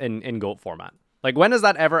in GOAT format? Like, when has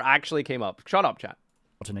that ever actually came up? Shut up, chat.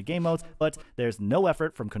 Alternate game modes, but there's no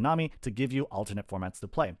effort from Konami to give you alternate formats to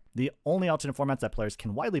play. The only alternate formats that players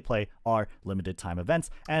can widely play are limited time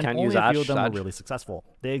events, and only a few of them are really successful.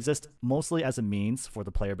 They exist mostly as a means for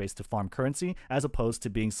the player base to farm currency, as opposed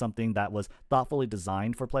to being something that was thoughtfully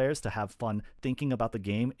designed for players to have fun thinking about the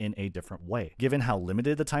game in a different way. Given how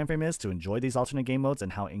limited the time frame is to enjoy these alternate game modes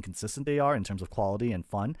and how inconsistent they are in terms of quality and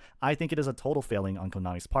fun, I think it is a total failing on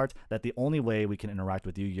Konami's part that the only way we can interact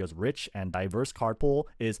with Yu-Gi-Oh's rich and diverse card pool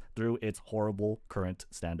is through its horrible current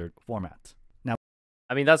standard format. Now,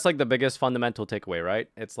 I mean, that's like the biggest fundamental takeaway, right?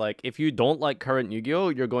 It's like, if you don't like current Yu-Gi-Oh,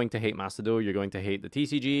 you're going to hate Master Duel, you're going to hate the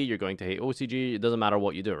TCG, you're going to hate OCG. It doesn't matter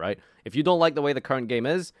what you do, right? If you don't like the way the current game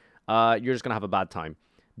is, you're just going to have a bad time.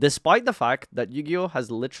 Despite the fact that Yu-Gi-Oh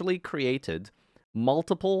has literally created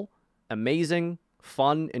multiple amazing,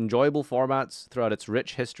 fun, enjoyable formats throughout its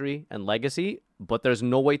rich history and legacy, but there's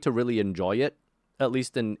no way to really enjoy it, at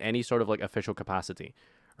least in any sort of like official capacity.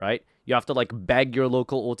 Right? You have to like beg your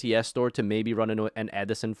local OTS store to maybe run an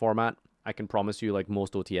Edison format. I can promise you, like,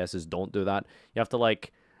 most OTSs don't do that. You have to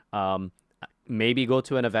like maybe go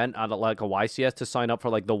to an event at like a YCS to sign up for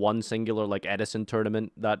like the one singular like Edison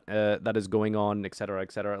tournament that that is going on, etc.,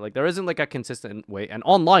 etc. Like, there isn't like a consistent way, and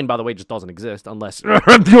online, by the way, just doesn't exist unless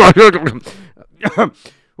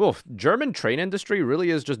well, German train industry really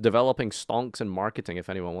is just developing stonks and marketing, if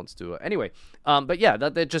anyone wants to. Anyway, but yeah,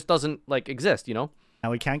 that it just doesn't like exist, you know? Now,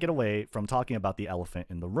 we can't get away from talking about the elephant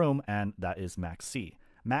in the room, and that is Max C.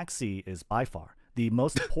 Max C is by far the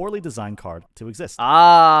most poorly designed card to exist.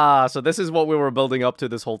 Ah, so this is what we were building up to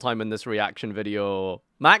this whole time in this reaction video.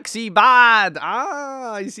 Maxi bad!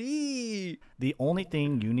 Ah, I see! The only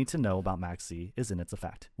thing you need to know about Max C is in its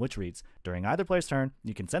effect, which reads, during either player's turn,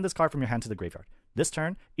 you can send this card from your hand to the graveyard. This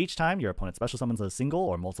turn, each time your opponent special summons a single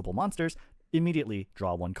or multiple monsters, immediately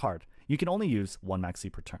draw one card. You can only use one Max C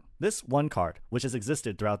per turn. This one card, which has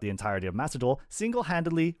existed throughout the entirety of Master Duel,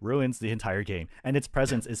 single-handedly ruins the entire game, and its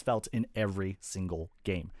presence is felt in every single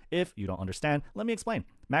game. If you don't understand, let me explain.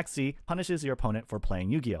 Max C punishes your opponent for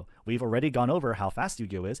playing Yu-Gi-Oh! We've already gone over how fast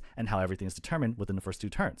Yu-Gi-Oh! Is and how everything is determined within the first 2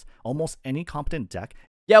 turns. Almost any competent deck...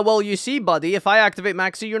 Yeah, well, you see, buddy, if I activate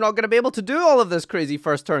Maxi, you're not going to be able to do all of this crazy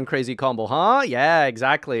first turn crazy combo, huh? Yeah,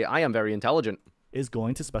 exactly. I am very intelligent. Is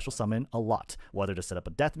going to special summon a lot, whether to set up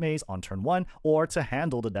a death maze on turn 1 or to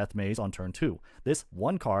handle the death maze on turn 2. This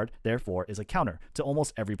one card, therefore, is a counter to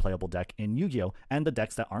almost every playable deck in Yu-Gi-Oh! And the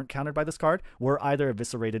decks that aren't countered by this card were either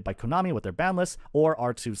eviscerated by Konami with their ban list or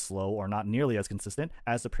are too slow or not nearly as consistent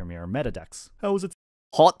as the premier meta decks. How is it?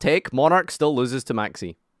 Hot take, Monarch still loses to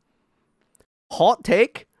Maxi. Hot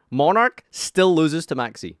take, Monarch still loses to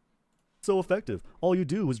Maxi. So effective? All you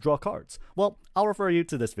do is draw cards. Well, I'll refer you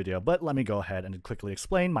to this video, but let me go ahead and quickly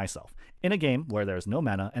explain myself. In a game where there's no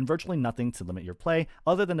mana and virtually nothing to limit your play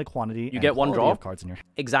other than the quantity you and get one draw of cards in your hand.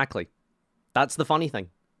 Exactly. That's the funny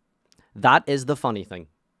thing. That is the funny thing.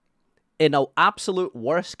 In an absolute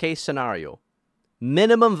worst case scenario,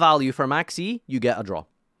 minimum value for Maxi, you get a draw.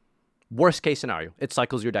 Worst case scenario, it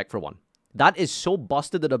cycles your deck for 1. That is so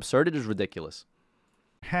busted and absurd, it is ridiculous.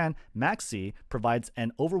 Hand, Max C provides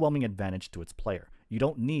an overwhelming advantage to its player. You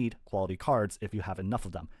don't need quality cards if you have enough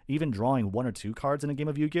of them. Even drawing 1 or 2 cards in a game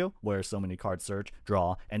of Yu-Gi-Oh, where so many cards search,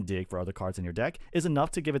 draw, and dig for other cards in your deck, is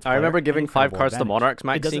enough to give its player I remember giving 5 cards to Monarchs,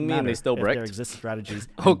 Max maxing me, and they still bricked. There exist strategies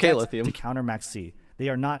okay, Lithium. to counter Max C. They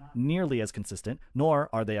are not nearly as consistent, nor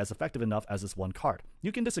are they as effective enough as this one card.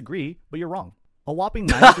 You can disagree, but you're wrong. A whopping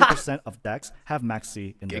 93% of decks have Max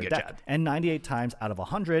C in their deck, and 98 times out of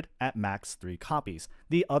 100 at max 3 copies.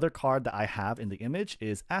 The other card that I have in the image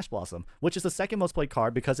is Ash Blossom, which is the second most played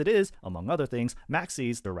card because it is, among other things, Max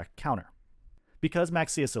C's direct counter. Because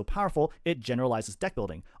Max C is so powerful, it generalizes deck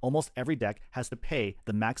building. Almost every deck has to pay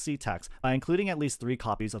the Max C tax by including at least 3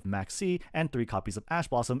 copies of Max C and 3 copies of Ash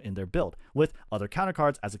Blossom in their build, with other counter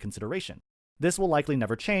cards as a consideration. This will likely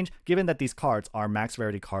never change, given that these cards are max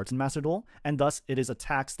rarity cards in Master Duel, and thus it is a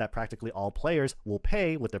tax that practically all players will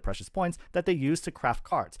pay with their precious points that they use to craft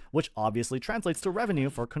cards, which obviously translates to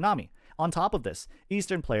revenue for Konami. On top of this,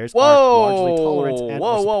 Eastern players are largely tolerant and...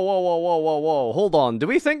 Whoa. Hold on. Do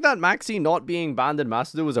we think that Maxi not being banned in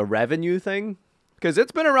Master Duel was a revenue thing? Because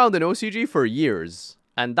it's been around in OCG for years,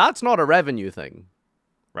 and that's not a revenue thing,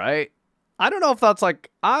 right? I don't know if that's like,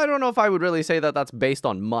 I don't know if I would really say that that's based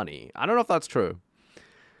on money. I don't know if that's true.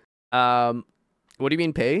 What do you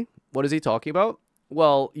mean pay? What is he talking about?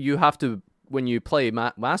 Well, you have to, when you play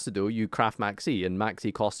Master Duel, you craft Maxi, and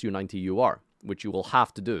Maxi costs you 90 UR, which you will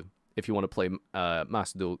have to do if you want to play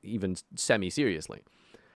Master Duel even semi-seriously.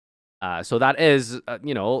 So that is,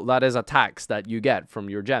 you know, that is a tax that you get from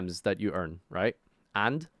your gems that you earn, right?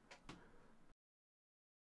 And,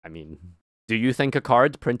 I mean... Do you think a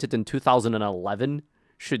card printed in 2011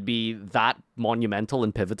 should be that monumental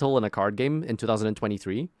and pivotal in a card game in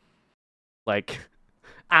 2023? Like,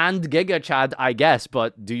 and Giga Chad, I guess,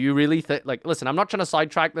 but do you really think, like, listen, I'm not trying to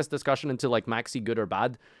sidetrack this discussion into, like, Maxi good or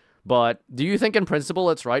bad, but do you think in principle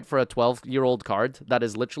it's right for a 12-year-old card that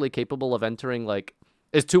is literally capable of entering, like,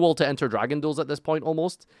 is too old to enter Dragon Duels at this point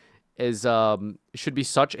almost, is, should be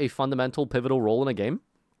such a fundamental, pivotal role in a game?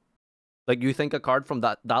 Like, you think a card from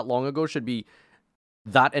that long ago should be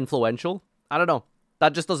that influential? I don't know.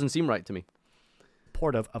 That just doesn't seem right to me.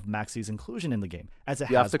 supportive of Maxi's inclusion in the game, as it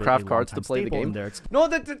You has have to been craft a cards to long-time play the staple in game. their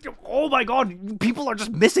No, oh my god, people are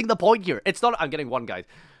just missing the point here. It's not, I'm getting one, guys.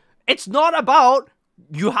 It's not about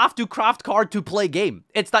you have to craft card to play game.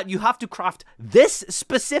 It's that you have to craft this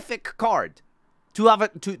specific card to have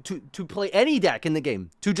it to play any deck in the game.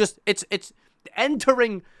 To just, it's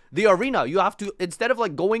entering the arena. You have to, instead of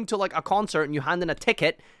like going to like a concert and you hand in a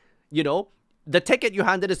ticket, you know, the ticket you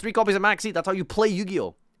handed is 3 copies of Maxi. That's how you play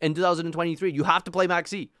Yu-Gi-Oh! In 2023. You have to play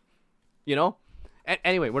Maxi. You know?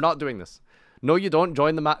 Anyway, we're not doing this. No, you don't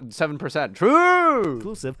join the 7%. True!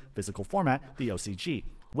 exclusive physical format, the OCG,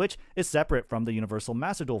 which is separate from the Universal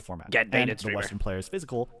Master Duel format Get baited, and the streamer. Western Players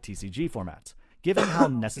Physical TCG format. Given how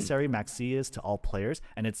necessary Maxi is to all players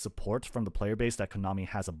and its support from the player base that Konami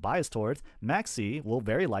has a bias towards, Maxi will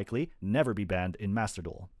very likely never be banned in Master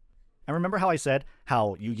Duel. And remember how I said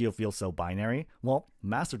how Yu-Gi-Oh! Feels so binary? Well,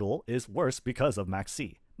 Master Duel is worse because of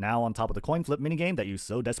Maxi. Now, on top of the coin flip minigame that you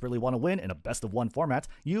so desperately want to win in a best-of-1 format,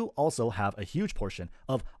 you also have a huge portion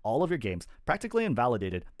of all of your games practically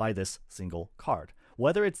invalidated by this single card.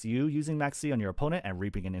 Whether it's you using Maxi on your opponent and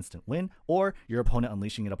reaping an instant win, or your opponent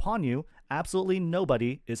unleashing it upon you, absolutely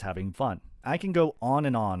nobody is having fun. I can go on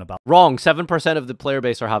and on about Wrong. 7% of the player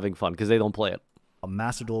base are having fun because they don't play it. a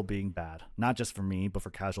Master Duel being bad, not just for me, but for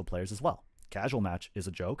casual players as well. Casual match is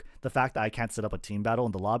a joke. The fact that I can't set up a team battle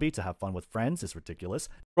in the lobby to have fun with friends is ridiculous.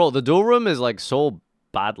 Bro, the duel room is like so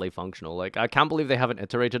badly functional. Like, I can't believe they haven't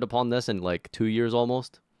iterated upon this in like 2 years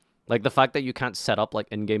almost. Like, the fact that you can't set up like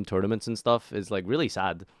in-game tournaments and stuff is like really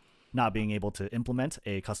sad. Not being able to implement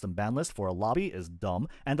a custom ban list for a lobby is dumb,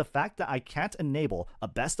 and the fact that I can't enable a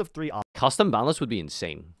best of 3 Custom ban list would be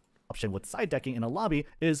insane. option with side decking in a lobby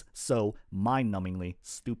is so mind-numbingly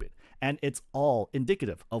stupid. And it's all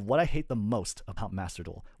indicative of what I hate the most about Master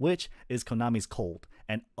Duel, which is Konami's cold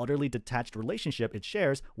and utterly detached relationship it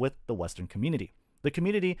shares with the Western community. The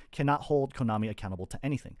community cannot hold Konami accountable to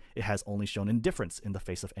anything. It has only shown indifference in the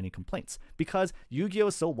face of any complaints. Because Yu-Gi-Oh!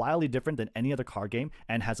 Is so wildly different than any other card game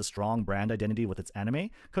and has a strong brand identity with its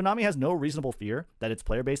anime, Konami has no reasonable fear that its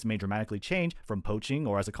player base may dramatically change from poaching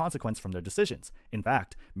or as a consequence from their decisions. In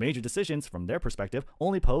fact, major decisions from their perspective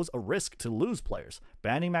only pose a risk to lose players.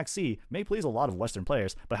 Banning Maxi may please a lot of Western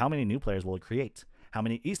players, but how many new players will it create? How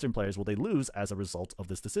many Eastern players will they lose as a result of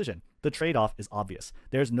this decision? The trade-off is obvious.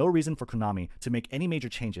 There's no reason for Konami to make any major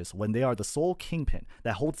changes when they are the sole kingpin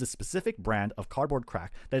that holds this specific brand of cardboard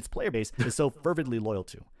crack that its player base is so fervently loyal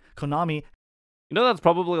to. Konami... You know, that's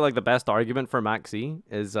probably like the best argument for Maxi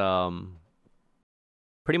is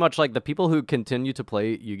pretty much like the people who continue to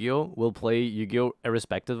play Yu-Gi-Oh! Will play Yu-Gi-Oh!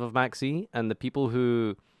 Irrespective of Maxi, and the people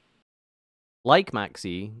who like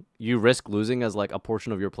Maxi, you risk losing as like a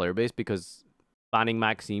portion of your player base because banning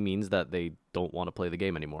Maxi means that they don't want to play the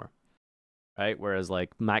game anymore, right? Whereas like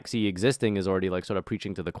Maxi existing is already like sort of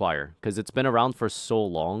preaching to the choir because it's been around for so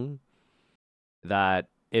long that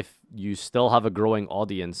if you still have a growing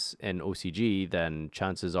audience in OCG, then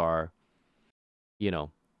chances are, you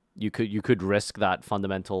know, you could risk that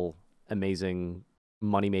fundamental, amazing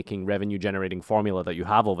money-making, revenue-generating formula that you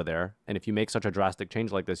have over there. And if you make such a drastic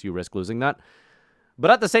change like this, you risk losing that.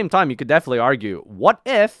 But at the same time, you could definitely argue, what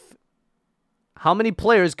if... How many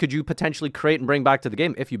players could you potentially create and bring back to the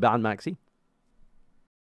game if you ban Maxi?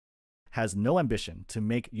 has no ambition to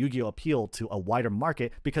make Yu-Gi-Oh! Appeal to a wider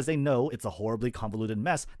market because they know it's a horribly convoluted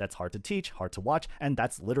mess that's hard to teach, hard to watch, and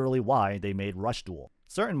that's literally why they made Rush Duel.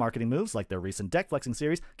 Certain marketing moves, like their recent deck flexing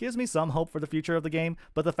series, gives me some hope for the future of the game,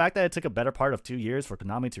 but the fact that it took a better part of 2 years for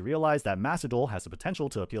Konami to realize that Master Duel has the potential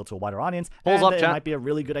to appeal to a wider audience, and that it might be a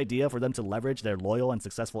really good idea for them to leverage their loyal and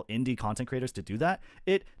successful indie content creators to do that,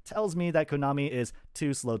 it tells me that Konami is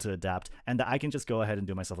too slow to adapt, and that I can just go ahead and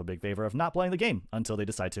do myself a big favor of not playing the game until they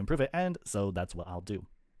decide to improve it, and so that's what I'll do.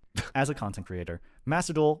 As a content creator,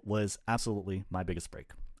 Master Duel was absolutely my biggest break.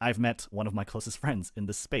 I've met one of my closest friends in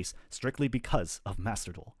this space strictly because of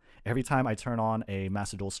Master Duel. Every time I turn on a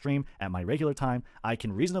Master Duel stream at my regular time, I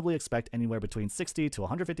can reasonably expect anywhere between 60 to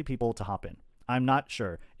 150 people to hop in. I'm not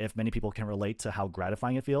sure if many people can relate to how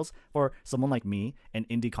gratifying it feels for someone like me, an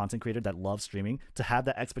indie content creator that loves streaming, to have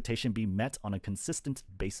that expectation be met on a consistent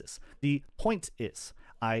basis. The point is,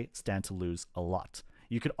 I stand to lose a lot.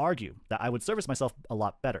 You could argue that I would service myself a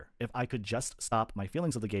lot better if I could just stop my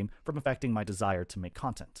feelings of the game from affecting my desire to make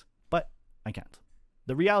content. But I can't.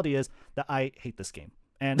 The reality is that I hate this game.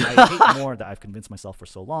 And I hate more that I've convinced myself for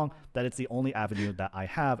so long that it's the only avenue that I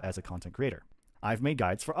have as a content creator. I've made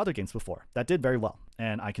guides for other games before that did very well,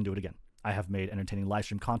 and I can do it again. I have made entertaining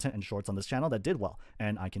livestream content and shorts on this channel that did well,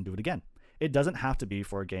 and I can do it again. It doesn't have to be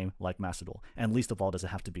for a game like Master Duel, and least of all does it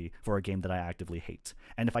have to be for a game that I actively hate.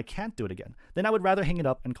 And if I can't do it again, then I would rather hang it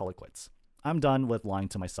up and call it quits. I'm done with lying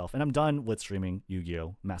to myself, and I'm done with streaming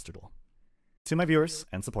Yu-Gi-Oh! Master Duel. To my viewers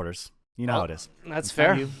and supporters, you know how it is. That's It's not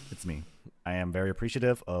fair. you, it's me. I am very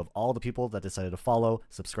appreciative of all the people that decided to follow,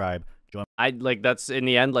 subscribe, join. That's in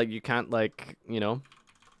the end, like, you can't, like, you know,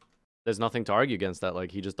 there's nothing to argue against that.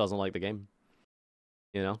 Like, he just doesn't like the game.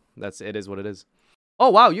 You know, it is what it is. Oh,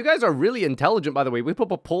 wow, you guys are really intelligent, by the way. We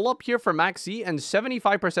put a poll up here for Maxi, and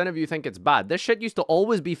 75% of you think it's bad. This shit used to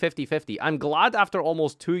always be 50-50. I'm glad after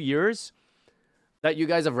almost 2 years that you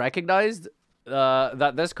guys have recognized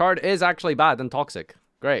that this card is actually bad and toxic.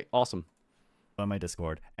 Great, awesome. On my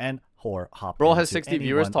Discord and hop. Bro has 60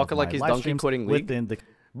 viewers talking like he's donkey quitting league. Within the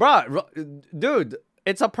Bruh, dude,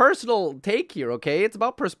 it's a personal take here, okay? It's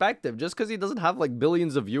about perspective. Just because he doesn't have, like,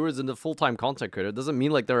 billions of viewers in the full-time content creator doesn't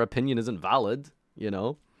mean, like, their opinion isn't valid, you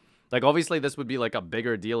know? Like, obviously, this would be, like, a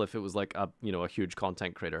bigger deal if it was, like, a, you know, a huge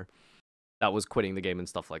content creator that was quitting the game and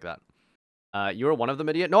stuff like that. You were one of them,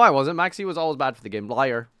 idiot? No, I wasn't. Maxi was always bad for the game.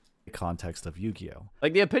 Liar. context of Yu-Gi-Oh!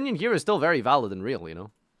 Like, the opinion here is still very valid and real, you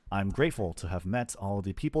know? I'm grateful to have met all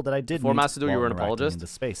the people that I did Before meet Macedo, you while were an interacting apologist? in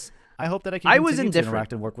this space. I hope that I can I continue was to indifferent,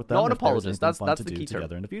 interact and work with them. not an if there's apologist. anything fun That's to the do key term.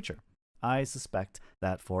 together in the future. I suspect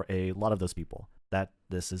that for a lot of those people, that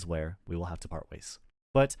this is where we will have to part ways.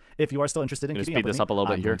 But if you are still interested in Gonna keeping speed up with this me, up a little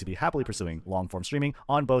bit I'm here. going to be happily pursuing long-form streaming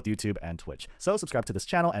on both YouTube and Twitch. So subscribe to this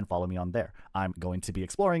channel and follow me on there. I'm going to be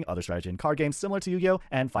exploring other strategy and card games similar to Yu-Gi-Oh!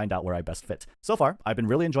 And find out where I best fit. So far, I've been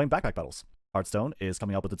really enjoying backpack battles. Hearthstone is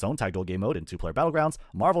coming up with its own tag duel game mode in 2-player battlegrounds.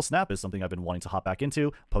 Marvel Snap is something I've been wanting to hop back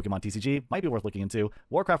into. Pokemon TCG might be worth looking into.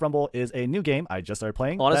 Warcraft Rumble is a new game I just started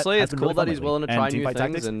playing. Honestly, that it's has been cool really fun that he's lately. willing to try and new Teamfight things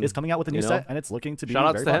Tactics and, is coming out with a new you know, set, and it's looking to be shout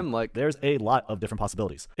outs very to fun. him, like- There's a lot of different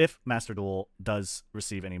possibilities. If Master Duel does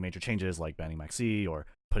receive any major changes, like banning Maxi or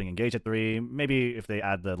putting Engage at 3, maybe if they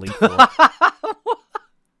add the link for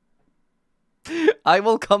I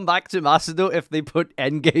will come back to Macedo if they put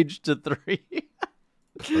Engage to 3.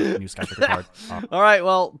 the new Skyscraper card. All right,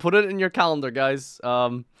 well, put it in your calendar, guys.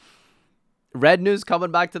 Red News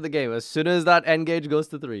coming back to the game as soon as that Engage goes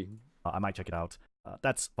to 3. I might check it out.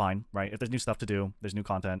 That's fine, right? If there's new stuff to do, there's new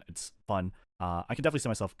content, it's fun. I can definitely see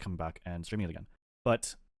myself coming back and streaming it again.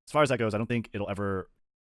 But as far as that goes, I don't think it'll ever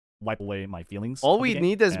wipe away my feelings. All of the we game,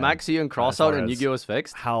 need is and Maxi and as Crossout far and as Yu-Gi-Oh! Is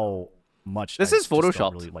fixed. How much This I is just don't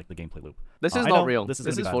Photoshopped. really like the gameplay loop. This is I not know real. This is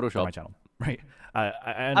is gonna be bad for my Photoshop. channel, right? I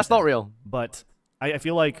That's not understand. real. But I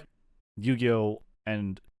feel like Yu-Gi-Oh!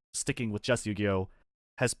 And sticking with just Yu-Gi-Oh!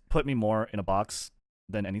 Has put me more in a box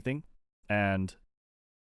than anything, and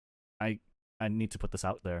I need to put this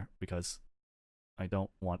out there because I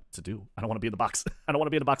don't want to be in the box. I don't want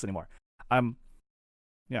to be in the box anymore.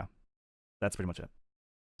 Yeah, that's pretty much it.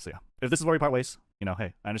 So yeah, if this is where we part ways, you know,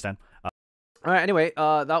 hey, I understand. All right, anyway,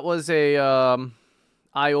 that was a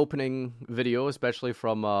eye-opening video, especially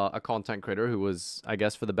from a content creator who was, I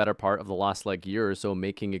guess, for the better part of the last, like, year or so,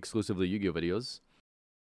 making exclusively Yu-Gi-Oh! Videos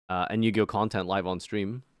and Yu-Gi-Oh! Content live on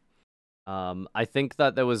stream. I think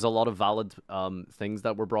that there was a lot of valid things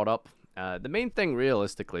that were brought up. The main thing,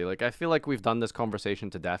 realistically, like, I feel like we've done this conversation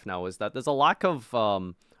to death now, is that there's a lack of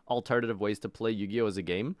alternative ways to play Yu-Gi-Oh! As a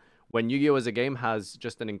game, when Yu-Gi-Oh! As a game has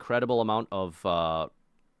just an incredible amount of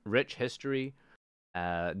rich history,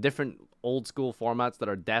 different old school formats that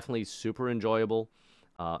are definitely super enjoyable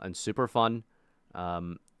and super fun,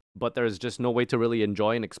 but there's just no way to really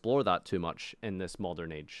enjoy and explore that too much in this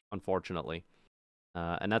modern age, unfortunately.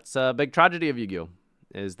 And that's a big tragedy of Yu-Gi-Oh!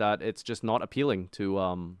 Is that it's just not appealing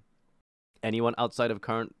to anyone outside of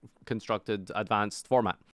current constructed advanced format.